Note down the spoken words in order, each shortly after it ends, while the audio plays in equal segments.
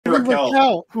even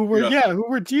Raquel, who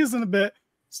we're teasing a bit,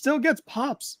 still gets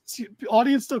pops. The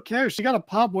audience still cares. She got a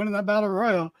pop winning that battle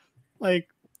royal. Like,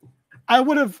 I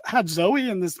would have had Zoe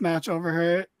in this match over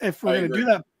her if we're going to do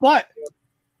that, but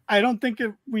I don't think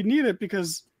we need it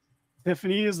because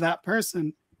Tiffany is that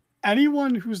person.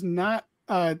 Anyone who's not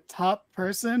a top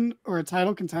person or a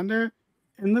title contender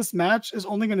in this match is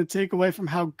only going to take away from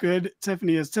how good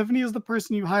Tiffany is. Tiffany is the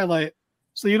person you highlight,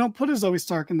 so you don't put a Zoe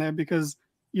Stark in there because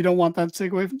you don't want that to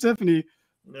take away from Tiffany.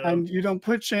 No. And you don't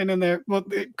put Shayna in there, well,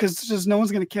 because just no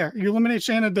one's going to care. You eliminate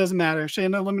Shayna, it doesn't matter.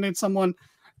 Shayna eliminates someone,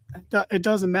 it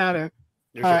doesn't matter.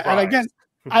 And again,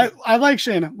 I like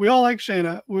Shayna. We all like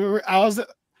Shayna.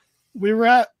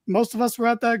 Most of us were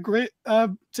at that great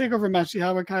takeover match.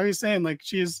 How Kyrie's saying, like,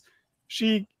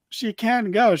 she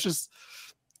can go. It's just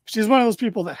she's one of those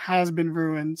people that has been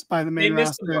ruined by the main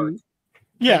roster.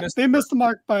 They missed the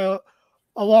mark by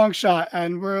a long shot,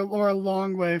 and we're a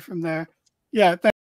long way from there. Yeah.